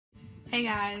Hey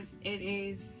guys, it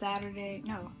is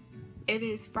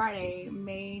Friday,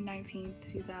 May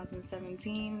 19th,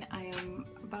 2017. I am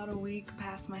about a week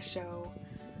past my show.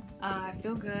 I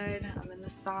feel good. I'm in the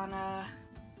sauna.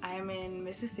 I am in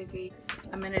Mississippi.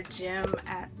 I'm in a gym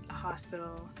at a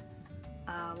hospital.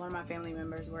 One of my family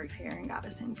members works here and got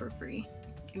us in for free.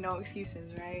 No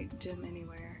excuses, right? Gym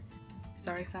anywhere.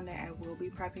 Starting Sunday, I will be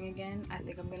prepping again. I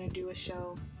think I'm gonna do a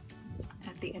show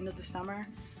at the end of the summer,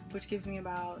 which gives me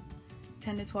about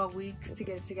 10 to 12 weeks to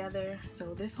get it together.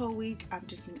 So this whole week I've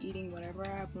just been eating whatever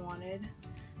I've wanted.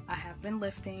 I have been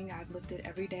lifting. I've lifted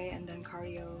every day and done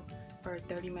cardio for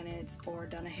 30 minutes or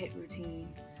done a HIIT routine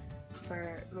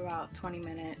for about 20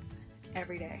 minutes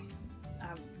every day.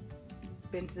 I've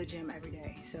been to the gym every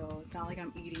day, so it's not like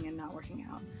I'm eating and not working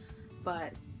out.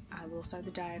 But I will start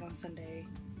the diet on Sunday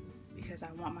because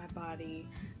I want my body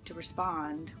to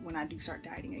respond when I do start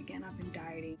dieting again. I've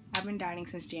been dieting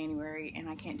since January and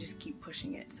I can't just keep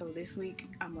pushing it. So this week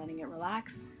I'm letting it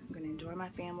relax. I'm gonna enjoy my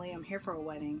family. I'm here for a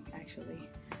wedding, actually.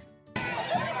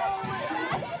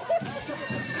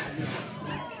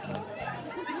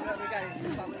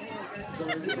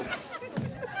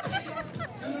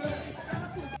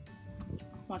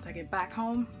 Once I get back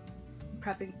home,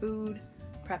 prepping food,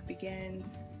 prep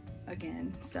begins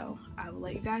again. So I will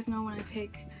let you guys know when I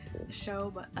pick the show,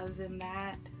 but other than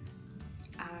that,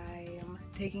 I am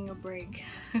taking a break,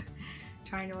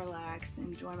 trying to relax,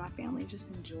 enjoy my family,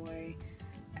 just enjoy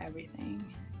everything,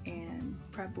 and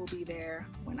prep will be there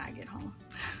when I get home.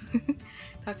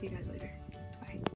 Talk to you guys later.